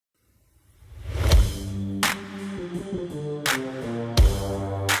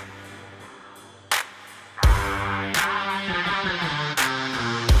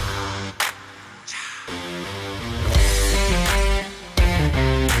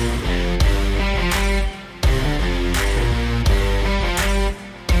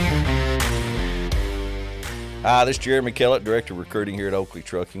Hi, this is Jeremy Kellett, Director of Recruiting here at Oakley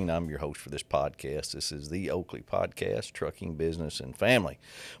Trucking. I'm your host for this podcast. This is the Oakley Podcast, Trucking, Business, and Family.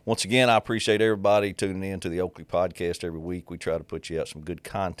 Once again, I appreciate everybody tuning in to the Oakley Podcast every week. We try to put you out some good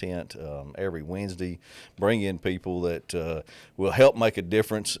content every Wednesday, bring in people that will help make a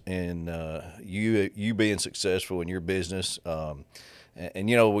difference in you being successful in your business. And,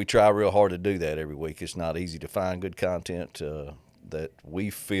 you know, we try real hard to do that every week. It's not easy to find good content that we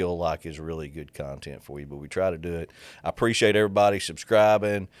feel like is really good content for you, but we try to do it. I appreciate everybody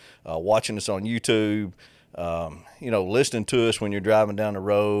subscribing, watching us on YouTube, listening to us when you're driving down the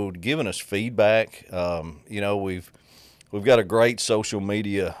road, giving us feedback. We've got a great social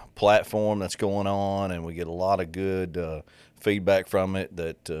media platform that's going on, and we get a lot of good feedback from it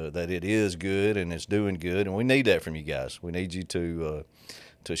that it is good and it's doing good, and we need that from you guys. We need you to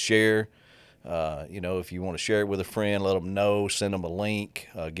share. If you want to share it with a friend, let them know, send them a link,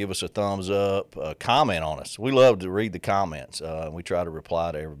 give us a thumbs up, comment on us. We love to read the comments. We try to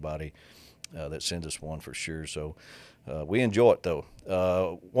reply to everybody that sends us one for sure. So we enjoy it, though.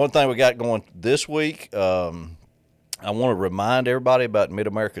 One thing we got going this week, I want to remind everybody about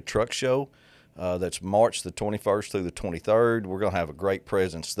Mid-America Truck Show. That's March the 21st through the 23rd. We're going to have a great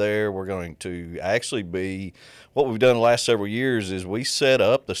presence there. We're going to actually be, what we've done the last several years is we set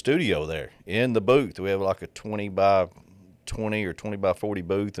up the studio there in the booth. We have like a 20 by 20 or 20 by 40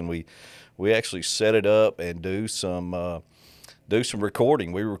 booth, and we actually set it up and do some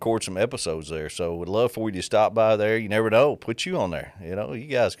recording. We record some episodes there, so we'd love for you to stop by there. You never know, put you on there. You know, you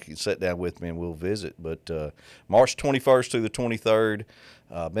guys can sit down with me and we'll visit. But March 21st through the 23rd,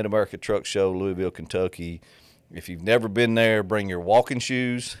 Mid-America Truck Show, Louisville, Kentucky. If you've never been there, bring your walking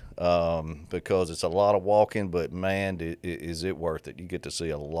shoes because it's a lot of walking, but man, is it worth it. You get to see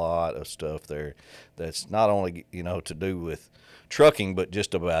a lot of stuff there that's not only, to do with trucking, but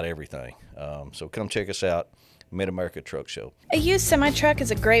just about everything. So come check us out. Mid-America Truck Show. A used semi-truck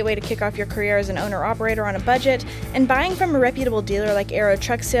is a great way to kick off your career as an owner-operator on a budget, and buying from a reputable dealer like Aero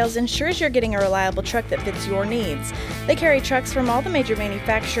Truck Sales ensures you're getting a reliable truck that fits your needs. They carry trucks from all the major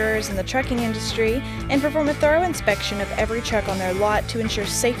manufacturers in the trucking industry and perform a thorough inspection of every truck on their lot to ensure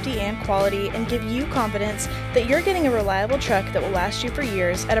safety and quality and give you confidence that you're getting a reliable truck that will last you for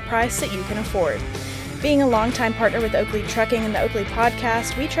years at a price that you can afford. Being a longtime partner with Oakley Trucking and the Oakley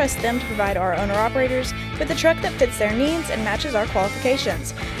Podcast, we trust them to provide our owner-operators with a truck that fits their needs and matches our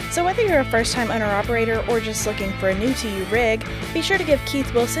qualifications. So whether you're a first-time owner-operator or just looking for a new-to-you rig, be sure to give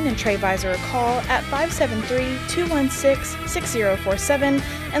Keith Wilson and Trey Visor a call at 573-216-6047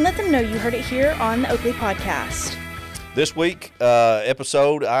 and let them know you heard it here on the Oakley Podcast. This week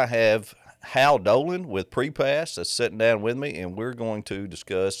episode, I have Hal Dowland with PrePass that's sitting down with me, and we're going to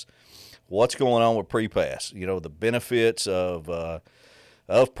discuss what's going on with PrePass, the benefits of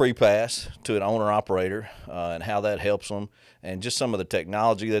PrePass to an owner-operator and how that helps them, and just some of the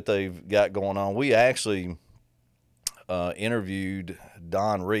technology that they've got going on. We actually interviewed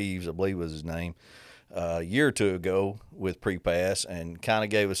Don Reeves, I believe was his name, a year or two ago with PrePass, and kind of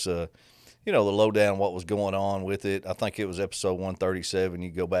gave us the lowdown what was going on with it. I think it was episode 137.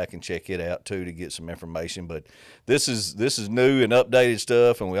 You go back and check it out too to get some information. But this is new and updated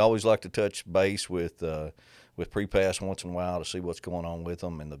stuff, and we always like to touch base with PrePass once in a while to see what's going on with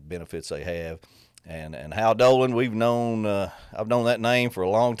them and the benefits they have. And Hal Dowland, I've known that name for a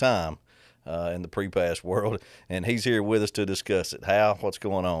long time in the PrePass world, and he's here with us to discuss it. Hal, what's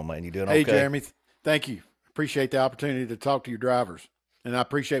going on, man? You doing okay? Hey, Jeremy, thank you. Appreciate the opportunity to talk to your drivers. And I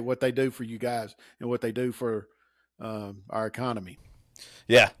appreciate what they do for you guys and what they do for our economy.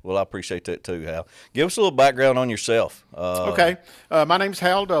 Yeah, well, I appreciate that too, Hal. Give us a little background on yourself. Okay. My name's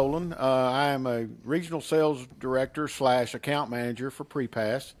Hal Dowland. I am a regional sales director / account manager for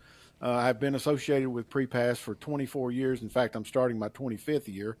PrePass. I've been associated with PrePass for 24 years. In fact, I'm starting my 25th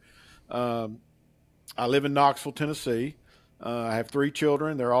year. I live in Knoxville, Tennessee. I have 3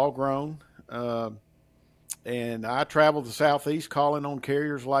 children. They're all grown. And I travel the Southeast calling on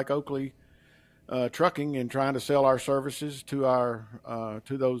carriers like Oakley Trucking and trying to sell our services to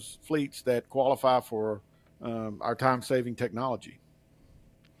those fleets that qualify for our time-saving technology.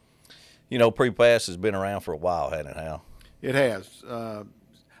 PrePass has been around for a while, hasn't it, Hal? It has.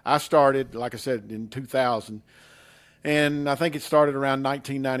 I started, like I said, in 2000, and I think it started around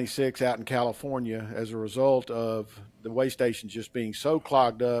 1996 out in California as a result of the way stations just being so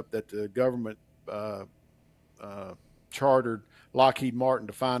clogged up that the government chartered Lockheed Martin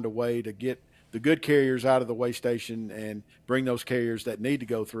to find a way to get the good carriers out of the way station and bring those carriers that need to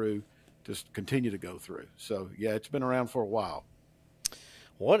go through to continue to go through. So, yeah, it's been around for a while.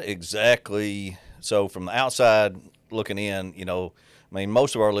 What exactly, so from the outside looking in, I mean,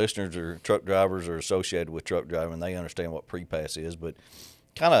 most of our listeners are truck drivers or associated with truck driving. They understand what PrePass is, but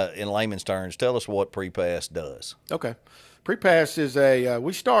kind of in layman's terms, tell us what PrePass does. Okay. PrePass is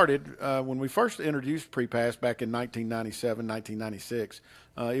we started when we first introduced PrePass back in 1997, 1996.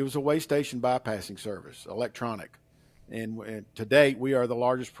 It was a weigh station bypassing service, electronic. And to date, we are the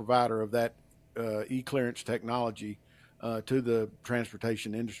largest provider of that e-clearance technology to the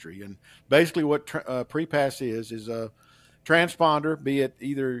transportation industry. And basically what PrePass is a transponder, be it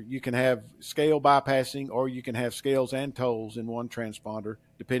either you can have scale bypassing or you can have scales and tolls in one transponder,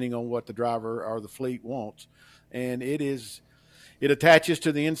 depending on what the driver or the fleet wants. And it attaches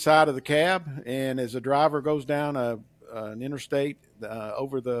to the inside of the cab, and as a driver goes down an interstate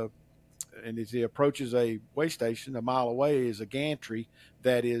and as he approaches a weigh station, a mile away is a gantry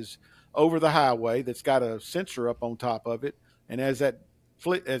that is over the highway that's got a sensor up on top of it, and as that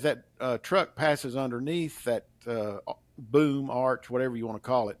truck passes underneath that boom, arch, whatever you want to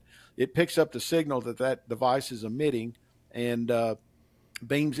call it, it picks up the signal that device is emitting and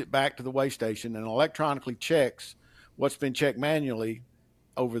beams it back to the weigh station and electronically checks what's been checked manually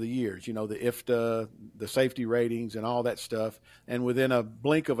over the years, the IFTA, the safety ratings and all that stuff. And within a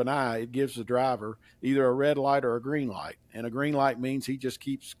blink of an eye, it gives the driver either a red light or a green light. And a green light means he just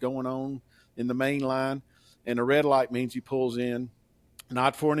keeps going on in the main line. And a red light means he pulls in,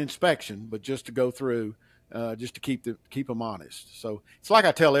 not for an inspection, but just to go through, just to keep them honest. So it's like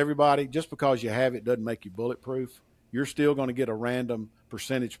I tell everybody, just because you have it doesn't make you bulletproof. You're still going to get a random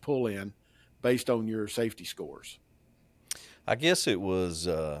percentage pull in based on your safety scores. I guess it was,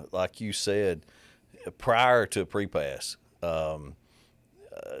 like you said, prior to PrePass,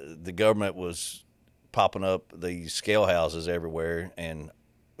 the government was popping up these scale houses everywhere, and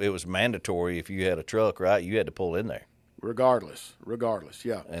it was mandatory if you had a truck, right? You had to pull in there. Regardless,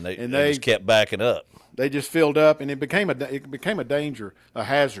 yeah. And they just kept backing up. They just filled up, and it became a danger, a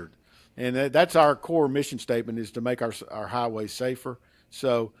hazard. And that's our core mission statement, is to make our highways safer.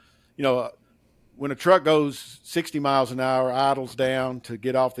 So, when a truck goes 60 miles an hour, idles down to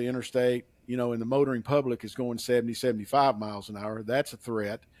get off the interstate, and the motoring public is going 70, 75 miles an hour, that's a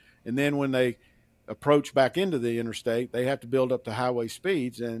threat. And then when they approach back into the interstate, they have to build up the highway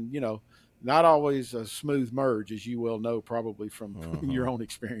speeds, and, not always a smooth merge, as you well know probably from your own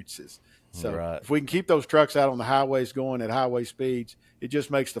experiences. So if we can keep those trucks out on the highways going at highway speeds, it just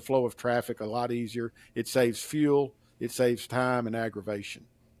makes the flow of traffic a lot easier. It saves fuel, it saves time and aggravation.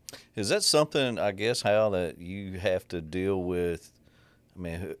 Is that something, I guess, Hal, that you have to deal with? I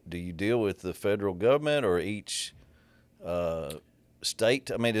mean, do you deal with the federal government or each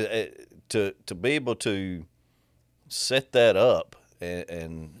state? I mean, to be able to set that up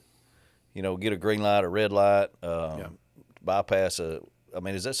and get a green light, a red light, bypass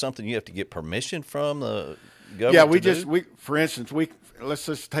is that something you have to get permission from the government? Yeah, for instance, let's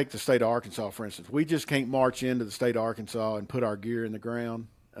just take the state of Arkansas, for instance. We just can't march into the state of Arkansas and put our gear in the ground.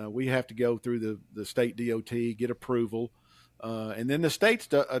 We have to go through the state DOT, get approval, and then the states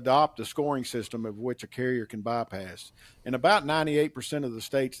adopt a scoring system of which a carrier can bypass. And about 98% of the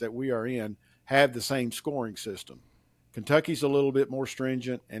states that we are in have the same scoring system. Kentucky's a little bit more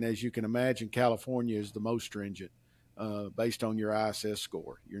stringent, and as you can imagine, California is the most stringent based on your ISS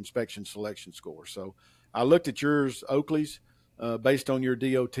score, your inspection selection score. So I looked at yours, Oakley's, based on your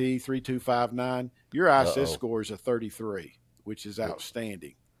DOT 3259. Your ISS score is a 33, which is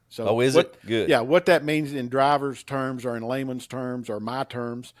outstanding. So is it? Good. Yeah, what that means in driver's terms or in layman's terms or my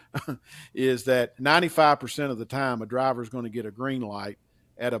terms is that 95% of the time a driver is going to get a green light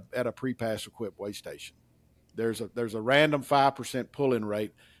at a PrePass equipped weigh station. There's a random 5% pull-in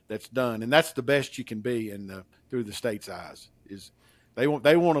rate that's done, and that's the best you can be through the state's eyes. Is they want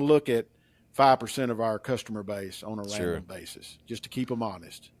to look at 5% of our customer base on a random basis, just to keep them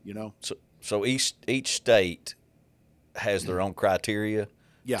honest. So each state has their own criteria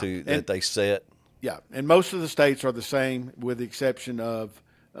that they set. Yeah, and most of the states are the same, with the exception of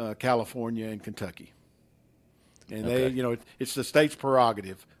California and Kentucky. And it's the state's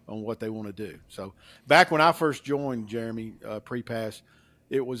prerogative on what they want to do. So back when I first joined, Jeremy, PrePass,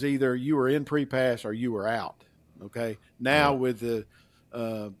 it was either you were in PrePass or you were out. Okay. Now with the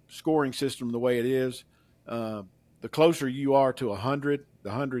scoring system the way it is, the closer you are to 100, the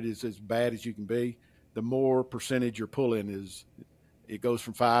 100 is as bad as you can be. The more percentage your pull-in is. It goes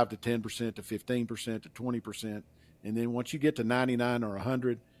from 5 to 10% to 15% to 20, and then once you get to 99 or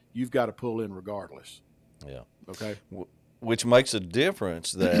 100, you've got to pull in regardless. Yeah. Okay. Which makes a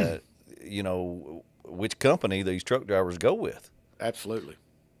difference that which company these truck drivers go with. Absolutely.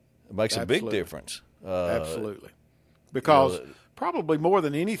 It makes a big difference. Absolutely. Because probably more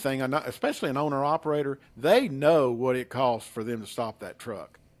than anything, especially an owner-operator, they know what it costs for them to stop that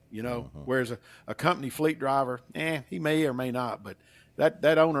truck, whereas a company fleet driver, he may or may not, but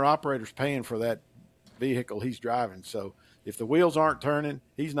that owner-operator's paying for that vehicle he's driving. So if the wheels aren't turning,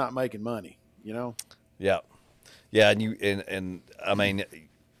 he's not making money, Yeah. Yeah, and I mean,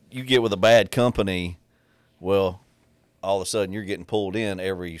 you get with a bad company, well, all of a sudden you're getting pulled in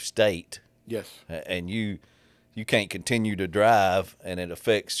every state. Yes. And you can't continue to drive, and it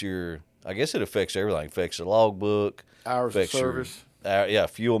affects I guess it affects everything. It affects the logbook. Hours of service.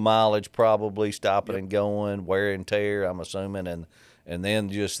 Fuel mileage probably, stopping and going, wear and tear, I'm assuming, and then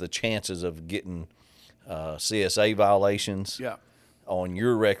just the chances of getting CSA violations on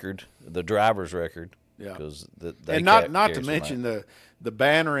your record, the driver's record. Yeah, and not to mention the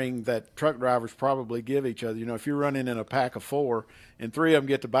bannering that truck drivers probably give each other. If you're running in a pack of 4 and 3 of them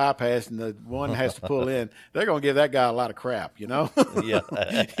get to bypass and the one has to pull in, they're going to give that guy a lot of crap. Yeah.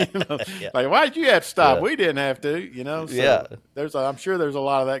 Like, why'd you have to stop? Yeah. We didn't have to. So I'm sure there's a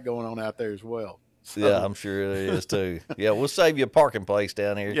lot of that going on out there as well. So, yeah, I'm sure it is too. Yeah, we'll save you a parking place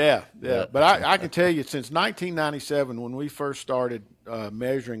down here. Yeah. But I can tell you, since 1997, when we first started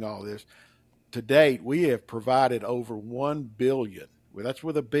measuring all this, to date, we have provided over 1 billion, that's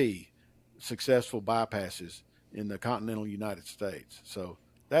with a B, successful bypasses in the continental United States. So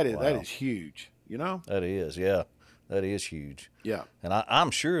that is huge, That is, yeah. That is huge. Yeah. And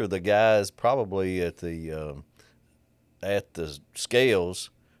I'm sure the guys probably at the scales,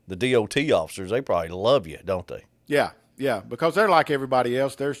 the DOT officers, they probably love you, don't they? Yeah, because they're like everybody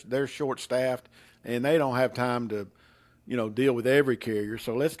else. They're short-staffed, and they don't have time to deal with every carrier.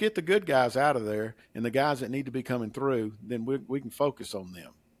 So let's get the good guys out of there, and the guys that need to be coming through, then we can focus on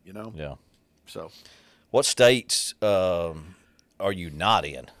them, Yeah. So what states are you not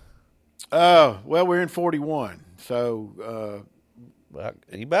in? Well, we're in 41. So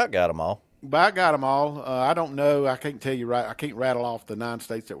you about got them all. About got them all. I don't know. I can't tell you right. I can't rattle off the 9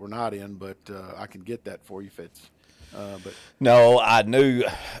 states that we're not in, but I can get that for you if it's but No, I knew.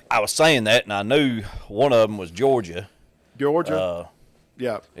 I was saying that, and I knew one of them was Georgia.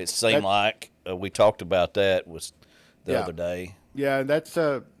 Yeah. It seemed like we talked about that the other day. Yeah, that's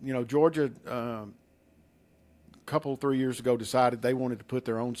Georgia. A couple 3 years ago decided they wanted to put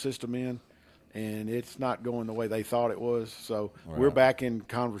their own system in, and it's not going the way they thought it was. So we're back in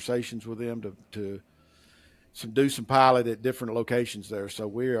conversations with them to do some pilot at different locations there. So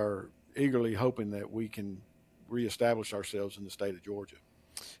we are eagerly hoping that we can reestablish ourselves in the state of Georgia.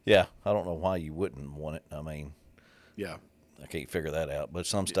 Yeah, I don't know why you wouldn't want it. I mean, yeah, I can't figure that out. But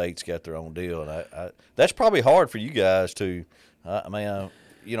some states got their own deal, and that's probably hard for you guys to. Having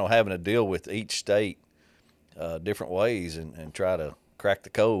to deal with each state different ways and try to crack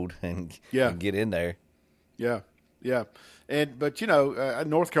the code and get in there. Yeah. But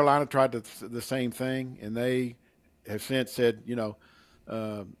North Carolina tried the same thing, and they have since said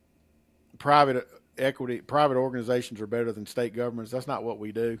private organizations are better than state governments. That's not what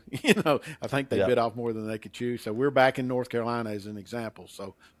we do. I think they bit off more than they could chew. So we're back in North Carolina as an example.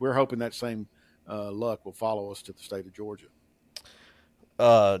 So we're hoping that same luck will follow us to the state of Georgia.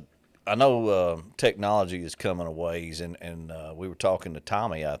 I know technology is coming a ways, and we were talking to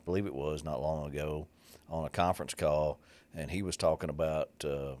Tommy, I believe it was, not long ago on a conference call, and he was talking about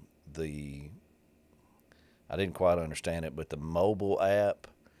I didn't quite understand it, but the mobile app.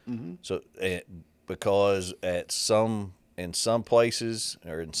 Mm-hmm. So because in some places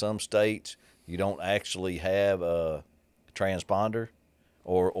or in some states, you don't actually have a transponder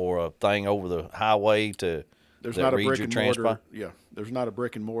or a thing over the highway to there's not a brick and mortar. Yeah, there's not a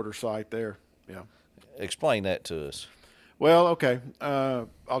brick and mortar site there. Yeah. Explain that to us. Well, okay.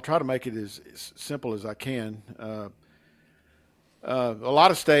 I'll try to make it as simple as I can. A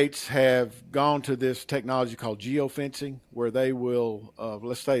lot of states have gone to this technology called geofencing, where they will,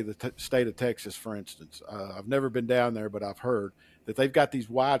 let's say the state of Texas, for instance. I've never been down there, but I've heard that they've got these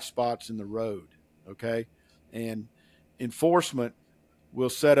wide spots in the road, okay? And enforcement will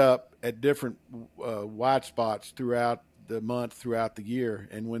set up at different wide spots throughout the month, throughout the year.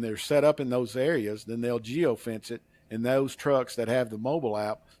 And when they're set up in those areas, then they'll geofence it, and those trucks that have the mobile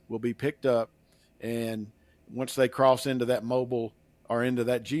app will be picked up, and once they cross into that mobile or into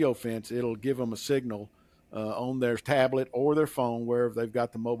that geofence, it'll give them a signal on their tablet or their phone, wherever they've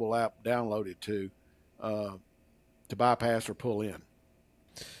got the mobile app downloaded to bypass or pull in.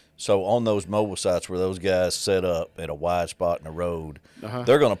 So on those mobile sites where those guys set up at a wide spot in the road,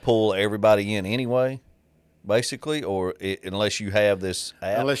 they're going to pull everybody in anyway, basically, or unless you have this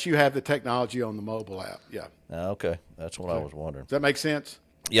app? Unless you have the technology on the mobile app, yeah. Okay, that's what I was wondering. Does that make sense?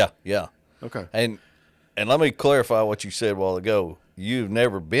 Yeah. Okay. And And let me clarify what you said a while ago. You've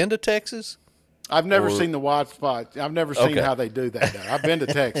never been to Texas? I've never seen the wide spot. I've never seen how they do that. I've been to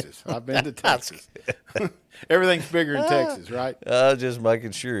Texas. Everything's bigger in Texas, right? Just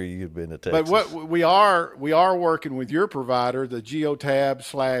making sure you've been to Texas. But what we are working with your provider, the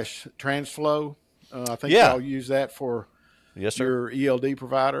Geotab/TransFlow. I think y'all use that for your ELD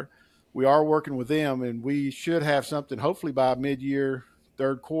provider. We are working with them, and we should have something hopefully by mid-year,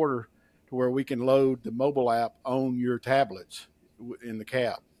 third quarter, to where we can load the mobile app on your tablets in the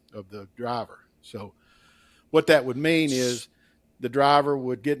cab of the driver. So what that would mean is the driver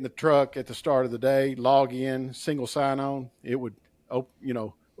would get in the truck at the start of the day, log in, single sign-on. It would,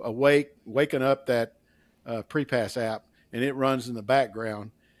 waken up that PrePass app, and it runs in the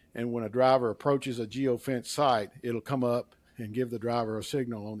background. And when a driver approaches a geofence site, it'll come up and give the driver a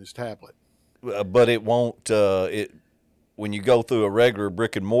signal on his tablet. But it won't. When you go through a regular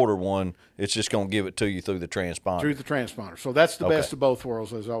brick and mortar one, it's just going to give it to you through the transponder. Through the transponder. So that's the best of both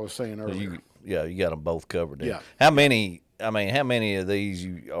worlds, as I was saying earlier. You got them both covered there. Yeah. How many of these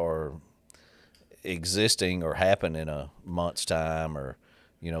are existing or happen in a month's time, or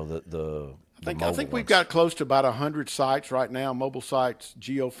I think we've got close to about 100 sites right now, mobile sites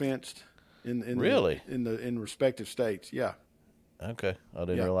geofenced in respective states. Yeah. Okay. I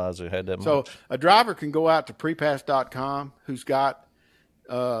didn't realize they had that much. So a driver can go out to prepass.com who's got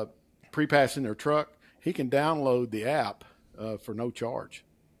PrePass in their truck. He can download the app for no charge.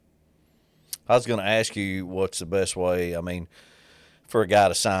 I was going to ask you what's the best way, for a guy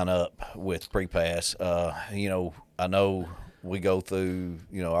to sign up with PrePass. I know we go through,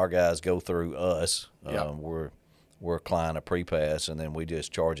 our guys go through us. We're a client of PrePass, and then we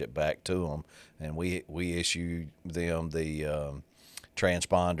just charge it back to them, and we issue them the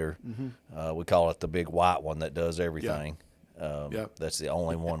transponder. Mm-hmm. We call it the big white one that does everything. That's the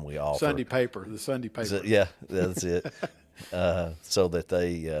only one we offer. The Sunday paper. Yeah, that's it. So that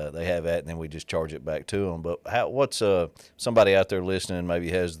they have that, and then we just charge it back to them. But what's somebody out there listening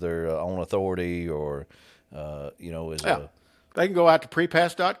maybe has their own authority, or they can go out to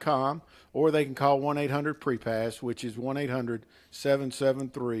prepass.com, or they can call 1-800-PREPASS, which is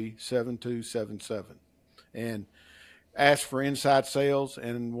 1-800-773-7277, and ask for inside sales,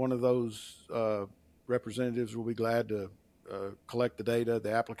 and one of those representatives will be glad to collect the data,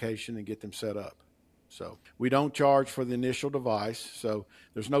 the application, and get them set up. So we don't charge for the initial device, so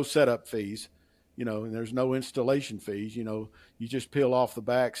there's no setup fees, and there's no installation fees. You just peel off the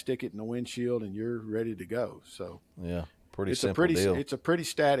back, stick it in the windshield, and you're ready to go. So yeah. Simple deal. It's a pretty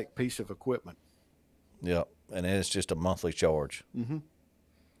static piece of equipment. Yeah, and it's just a monthly charge. Mm-hmm.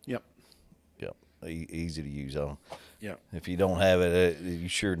 Yep. Yep. Easy to use on. Yeah. If you don't have it, you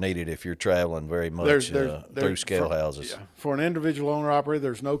sure need it if you're traveling very much through scale houses. Yeah. For an individual owner operator,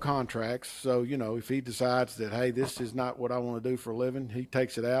 there's no contracts. So, if he decides that, hey, this is not what I want to do for a living, he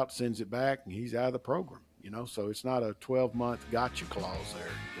takes it out, sends it back, and he's out of the program. So it's not a 12-month gotcha clause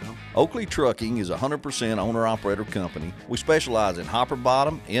there, Oakley Trucking is a 100% owner-operator company. We specialize in hopper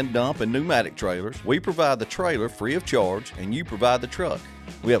bottom, end dump, and pneumatic trailers. We provide the trailer free of charge, and you provide the truck.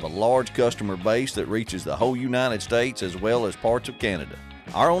 We have a large customer base that reaches the whole United States as well as parts of Canada.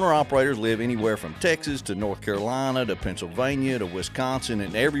 Our owner-operators live anywhere from Texas to North Carolina to Pennsylvania to Wisconsin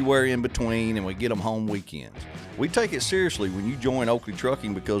and everywhere in between, and we get them home weekends. We take it seriously when you join Oakley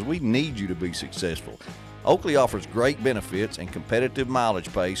Trucking because we need you to be successful. Oakley offers great benefits and competitive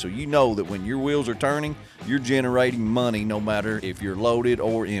mileage pay, so you know that when your wheels are turning, you're generating money no matter if you're loaded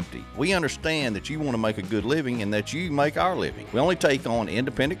or empty. We understand that you want to make a good living and that you make our living. We only take on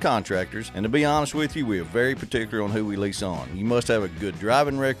independent contractors, and to be honest with you, we are very particular on who we lease on. You must have a good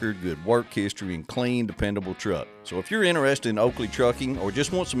driving record, good work history, and clean, dependable truck. So if you're interested in Oakley Trucking or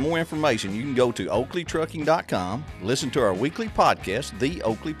just want some more information, you can go to oakleytrucking.com, listen to our weekly podcast, The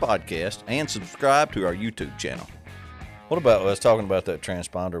Oakley Podcast, and subscribe to our YouTube channel. What about, I was talking about that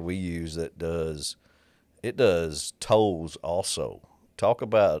transponder we use that does tolls also. Talk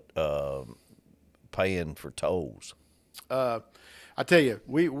about paying for tolls. I tell you,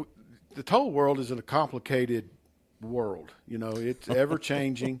 the toll world is a complicated world. It's ever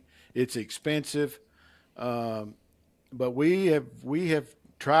changing. It's expensive. But we have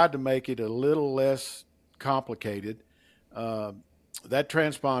tried to make it a little less complicated. That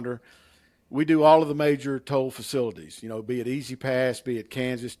transponder, we do all of the major toll facilities, be it Easy Pass, be it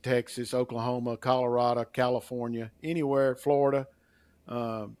Kansas, Texas, Oklahoma, Colorado, California, anywhere, Florida,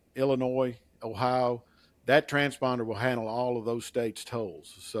 Illinois, Ohio. That transponder will handle all of those states'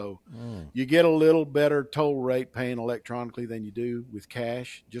 tolls. So you get a little better toll rate paying electronically than you do with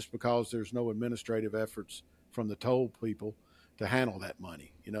cash, just because there's no administrative efforts from the toll people to handle that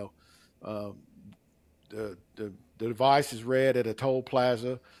money. the device is read at a toll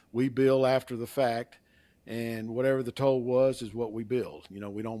plaza. We bill after the fact, and whatever the toll was is what we billed.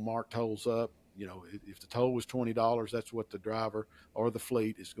 We don't mark tolls up. If the toll was $20, that's what the driver or the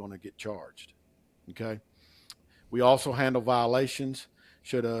fleet is going to get charged. Okay. We also handle violations.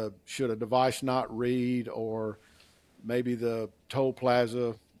 Should a device not read, or maybe the toll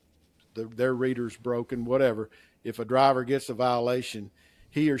plaza, their reader's broken, whatever. If a driver gets a violation,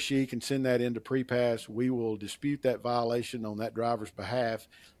 he or she can send that into PrePass. We will dispute that violation on that driver's behalf,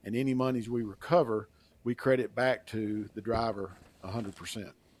 and any monies we recover, we credit back to the driver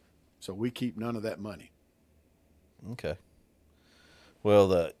 100%. So we keep none of that money. Okay. Well,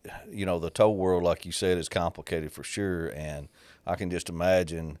 the toll world, like you said, is complicated for sure, and I can just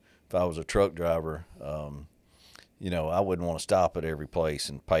imagine if I was a truck driver, I wouldn't want to stop at every place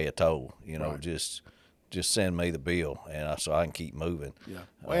and pay a toll. Right. Just send me the bill, and so I can keep moving. Yeah.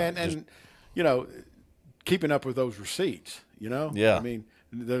 And keeping up with those receipts. Yeah. I mean,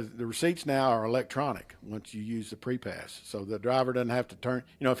 the receipts now are electronic once you use the PrePass, so the driver doesn't have to turn.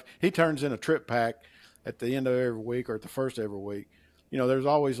 If he turns in a trip pack at the end of every week or at the first every week, there's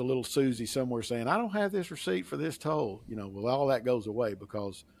always a little Susie somewhere saying, I don't have this receipt for this toll. Well, all that goes away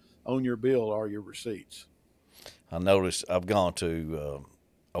because on your bill are your receipts. I noticed I've gone to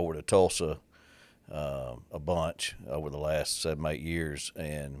over to Tulsa a bunch over the last 7-8 years,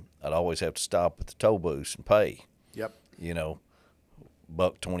 and I'd always have to stop at the toll booths and pay. Yep. $1.25,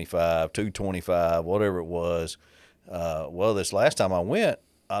 $2.25, whatever it was. Well, this last time I went,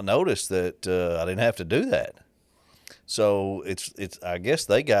 I noticed that I didn't have to do that. So it's I guess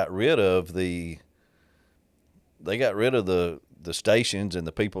they got rid of the stations and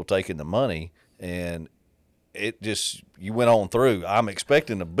the people taking the money, and it just, you went on through. I'm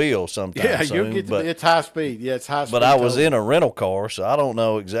expecting a bill sometime soon. It's high speed. Yeah, it's high speed. But I was in a rental car, so I don't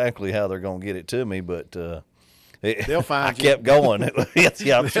know exactly how they're going to get it to me, but they'll find you. I kept going.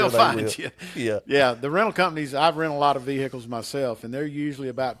 Yeah, I'm sure They'll find will. you. Yeah. The rental companies, I've rented a lot of vehicles myself, and they're usually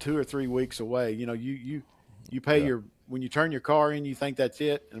about 2 or 3 weeks away. You pay when you turn your car in, you think that's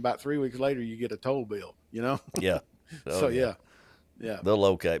it, and about 3 weeks later, you get a toll bill. Yeah. So yeah. They'll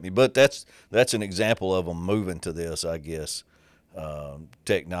locate me, but that's an example of them moving to this, I guess,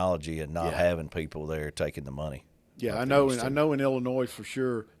 technology and not having people there taking the money. Yeah, I know in Illinois for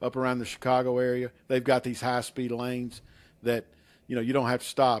sure, up around the Chicago area, they've got these high-speed lanes that, you don't have to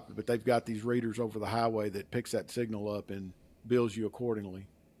stop, but they've got these readers over the highway that picks that signal up and bills you accordingly,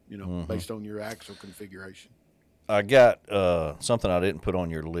 based on your axle configuration. I got something I didn't put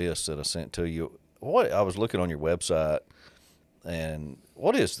on your list that I sent to you. I was looking on your website, and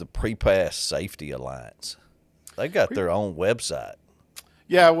what is the PrePass Safety Alliance? They've got their own website.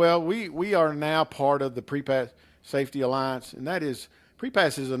 Yeah, well, we are now part of the PrePass Safety Alliance, and that is,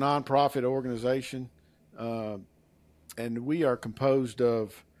 PrePass is a nonprofit organization, and we are composed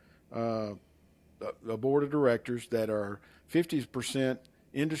of a board of directors that are 50%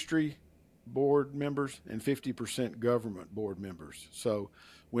 industry board members and 50% government board members. So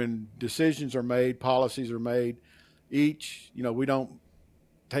when decisions are made, policies are made, we don't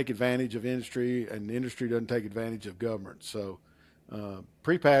take advantage of industry, and the industry doesn't take advantage of government. So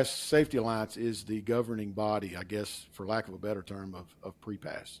PrePass Safety Alliance is the governing body, I guess, for lack of a better term, of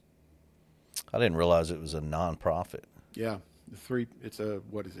PrePass. I didn't realize it was a nonprofit. Yeah, it's a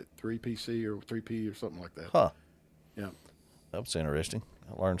 3PC or 3P or something like that. Huh. Yeah. That was interesting.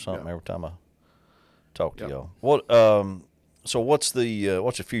 I learn something every time I talk to y'all. So what's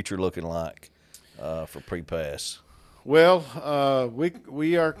the future looking like for PrePass? Well,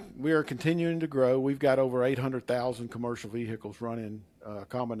 we are continuing to grow. We've got over 800,000 commercial vehicles running a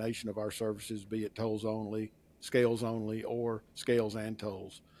combination of our services, be it tolls only, scales only, or scales and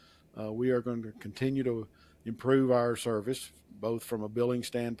tolls. We are going to continue to improve our service, both from a billing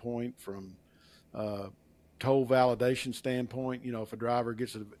standpoint, from toll validation standpoint. If a driver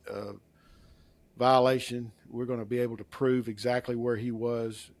gets a violation, we're going to be able to prove exactly where he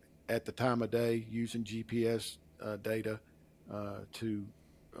was at the time of day using GPS data to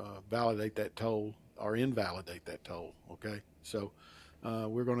validate that toll or invalidate that toll. Okay, so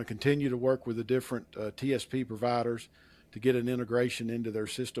we're going to continue to work with the different TSP providers to get an integration into their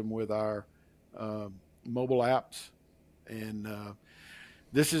system with our mobile apps, and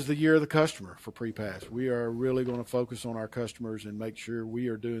this is the year of the customer for PrePass. We are really going to focus on our customers and make sure we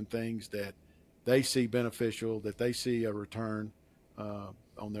are doing things that they see beneficial, that they see a return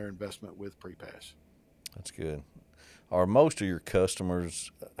on their investment with PrePass. That's good. Are most of your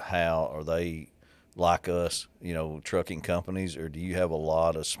customers, Hal, are they like us, trucking companies, or do you have a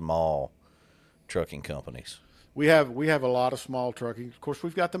lot of small trucking companies? We have a lot of small trucking. Of course,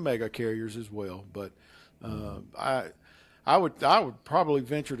 we've got the mega carriers as well, but I would probably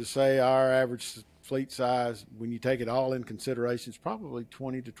venture to say our average fleet size, when you take it all in consideration, is probably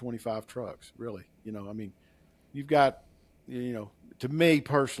 20 to 25 trucks. Really, I mean, you've got, to me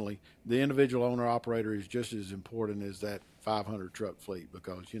personally, the individual owner operator is just as important as that 500 truck fleet,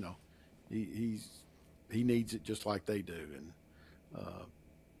 because he needs it just like they do. And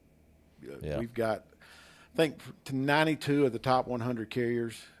we've got, I think, 92 of the top 100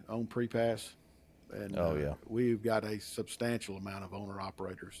 carriers own PrePass, and we've got a substantial amount of owner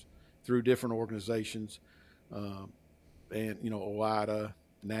operators through different organizations, and OIDA,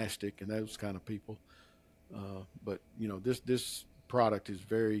 NASTIC, and those kind of people. But this product is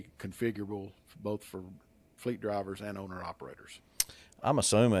very configurable both for fleet drivers and owner operators. I'm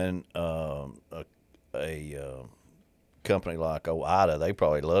assuming a company like OIDA, they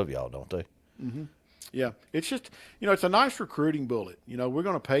probably love y'all, don't they? Mm-hmm. Yeah, it's just, it's a nice recruiting bullet. We're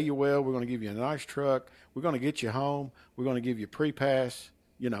going to pay you well. We're going to give you a nice truck. We're going to get you home. We're going to give you PrePass.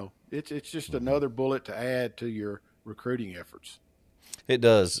 It's just another bullet to add to your recruiting efforts. It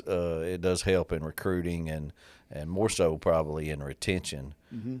does help in recruiting and more so probably in retention.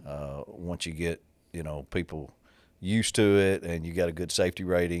 Mm-hmm. Once you get, people used to it and you got a good safety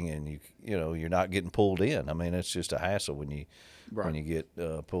rating and you're not getting pulled in. I mean, it's just a hassle when you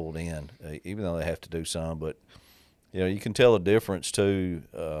get pulled in, even though they have to do some. But you can tell the difference too.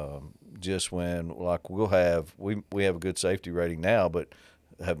 Just when, like, we have a good safety rating now, but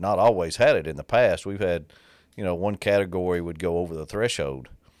have not always had it in the past. We've had, one category would go over the threshold,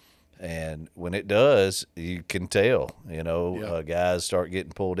 and when it does, you can tell. Guys start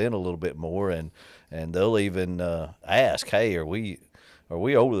getting pulled in a little bit more, and they'll even ask, "Hey, are we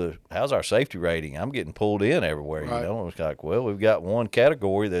over the? How's our safety rating? I'm getting pulled in everywhere." Right. It's like, well, we've got one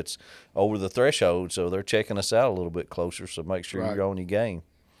category that's over the threshold, so they're checking us out a little bit closer. So make sure you're on your game.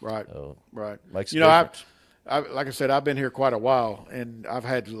 Right. Right. Makes a difference. Like I said, I've been here quite a while, and I've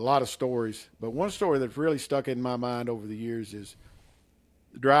had a lot of stories. But one story that's really stuck in my mind over the years is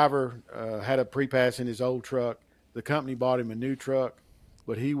the driver had a PrePass in his old truck. The company bought him a new truck,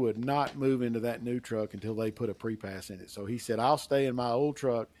 but he would not move into that new truck until they put a PrePass in it. So he said, "I'll stay in my old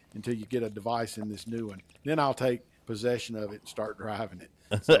truck until you get a device in this new one. Then I'll take possession of it and start driving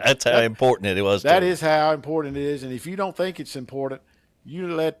it." So that's how important it was. That is how important it is. And if you don't think it's important, you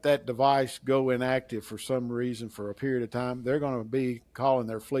let that device go inactive for some reason for a period of time, they're going to be calling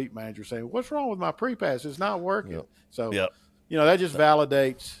their fleet manager saying, "What's wrong with my PrePass? It's not working." Yep. So, yep. That just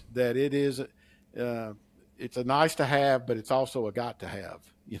validates that it is, it's a nice to have, but it's also a got to have,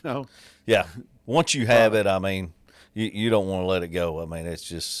 Yeah. Once you have it, I mean, you don't want to let it go. I mean, it's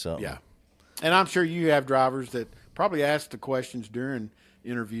just something. Yeah. And I'm sure you have drivers that probably ask the questions during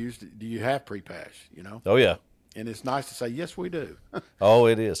interviews, "Do you have PrePass?" Oh, yeah. And it's nice to say, "Yes, we do." Oh,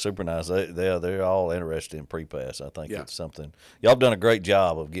 it is super nice. They're all interested in PrePass. I think it's something y'all have done a great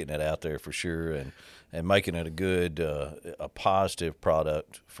job of getting it out there for sure, and making it a good, a positive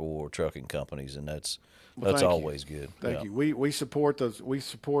product for trucking companies, and that's always good. Thank you. We support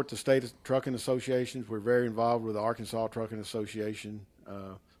the state trucking associations. We're very involved with the Arkansas Trucking Association.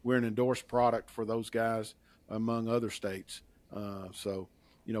 We're an endorsed product for those guys, among other states. So.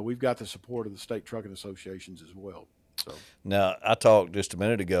 We've got the support of the state trucking associations as well. So now, I talked just a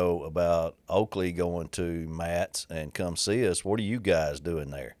minute ago about Oakley going to Matt's and come see us. What are you guys doing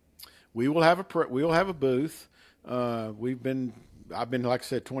there? We will have a booth. I've been, like I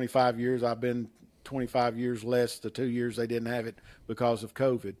said, 25 years. I've been 25 years less the 2 years they didn't have it because of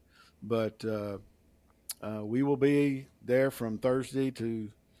COVID. But we will be there from Thursday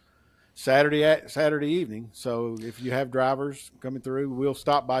to Saturday evening. So if you have drivers coming through, we'll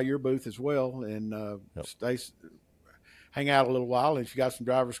stop by your booth as well and hang out a little while. And if you got some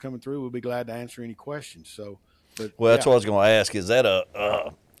drivers coming through, we'll be glad to answer any questions. So, that's what I was going to ask. Is that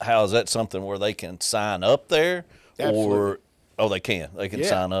how is that something where they can sign up there? Absolutely. Or they can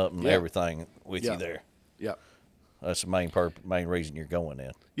sign up and everything with you there. Yeah. That's the main reason you're going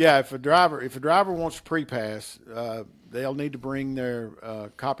in. Yeah, if a driver wants to PrePass, they'll need to bring their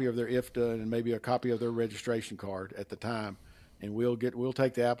copy of their IFTA and maybe a copy of their registration card at the time, and we'll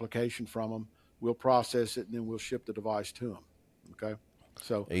take the application from them, we'll process it, and then we'll ship the device to them. Okay,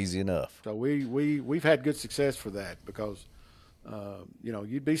 so easy enough. So we've had good success for that because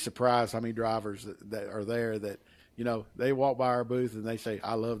you'd be surprised how many drivers that are there that. They walk by our booth and they say,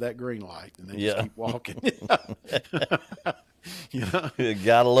 "I love that green light," and they just keep walking.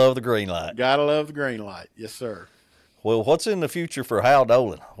 Gotta love the green light. Gotta love the green light. Yes, sir. Well, what's in the future for Hal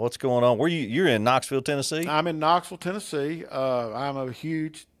Dowland? What's going on? You're in Knoxville, Tennessee? I'm in Knoxville, Tennessee. I'm a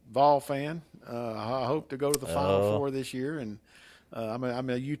huge Vol fan. I hope to go to the Final Four this year, and I'm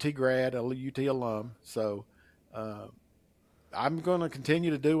a UT grad, a UT alum, so I'm going to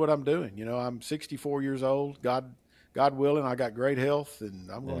continue to do what I'm doing. You know, I'm 64 years old. God willing, I got great health, and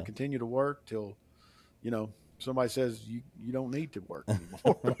I'm going to continue to work till, you know, somebody says you don't need to work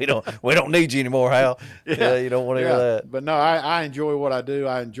anymore. we don't need you anymore, Hal. Yeah, you don't want to hear that. But no, I enjoy what I do.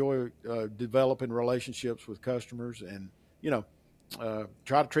 I enjoy developing relationships with customers, and you know,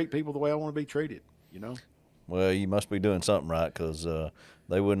 try to treat people the way I want to be treated. You know. Well, you must be doing something right, because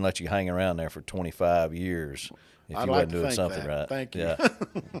they wouldn't let you hang around there for 25 years if you wasn't doing something right. Thank you.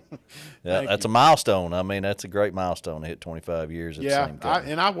 Yeah, that's a milestone. I mean, that's a great milestone to hit 25 years at the same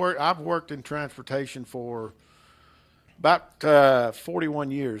company. I've worked in transportation for about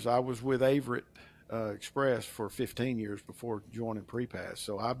 41 years. I was with Averett Express for 15 years before joining PrePass.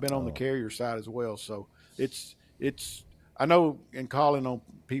 So I've been on the carrier side as well. So it's I know, in calling on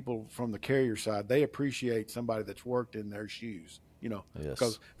people from the carrier side, they appreciate somebody that's worked in their shoes, you know,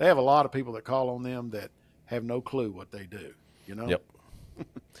 because they have a lot of people that call on them that have no clue what they do, you know? Yep.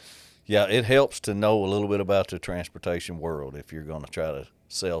 Yeah, it helps to know a little bit about the transportation world if you're going to try to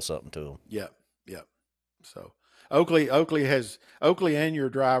sell something to them. Yep. So Oakley and your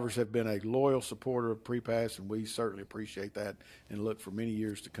drivers have been a loyal supporter of PrePass, and we certainly appreciate that and look for many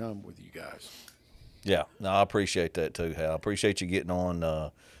years to come with you guys. Yeah, no, I appreciate that too, Hal. I appreciate you getting on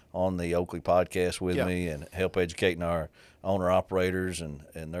the Oakley podcast with me and help educating our owner-operators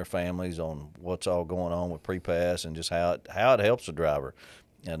and their families on what's all going on with PrePass and just how it helps the driver.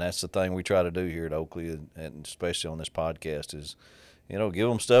 And that's the thing we try to do here at Oakley, and especially on this podcast, is, you know, give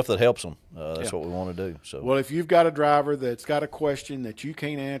them stuff that helps them. That's what we want to do. So, well, if you've got a driver that's got a question that you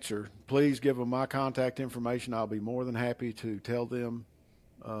can't answer, please give them my contact information. I'll be more than happy to tell them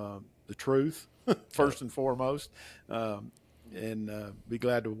the truth. First and foremost, and be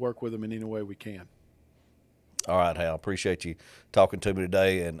glad to work with them in any way we can. All right, Hal. Appreciate you talking to me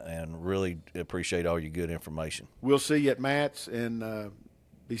today, and really appreciate all your good information. We'll see you at Matt's, and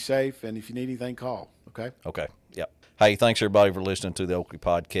be safe. And if you need anything, call. Okay? Okay. Yep. Hey, thanks everybody for listening to the Oakley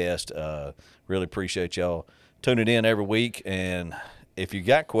podcast. Really appreciate y'all tuning in every week. And if you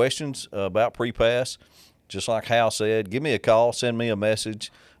got questions about PrePass, just like Hal said, give me a call, send me a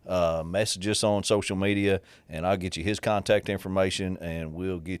message. Message us on social media, and I'll get you his contact information, and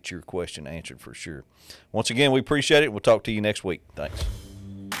we'll get your question answered for sure. Once again, we appreciate it. We'll talk to you next week. Thanks.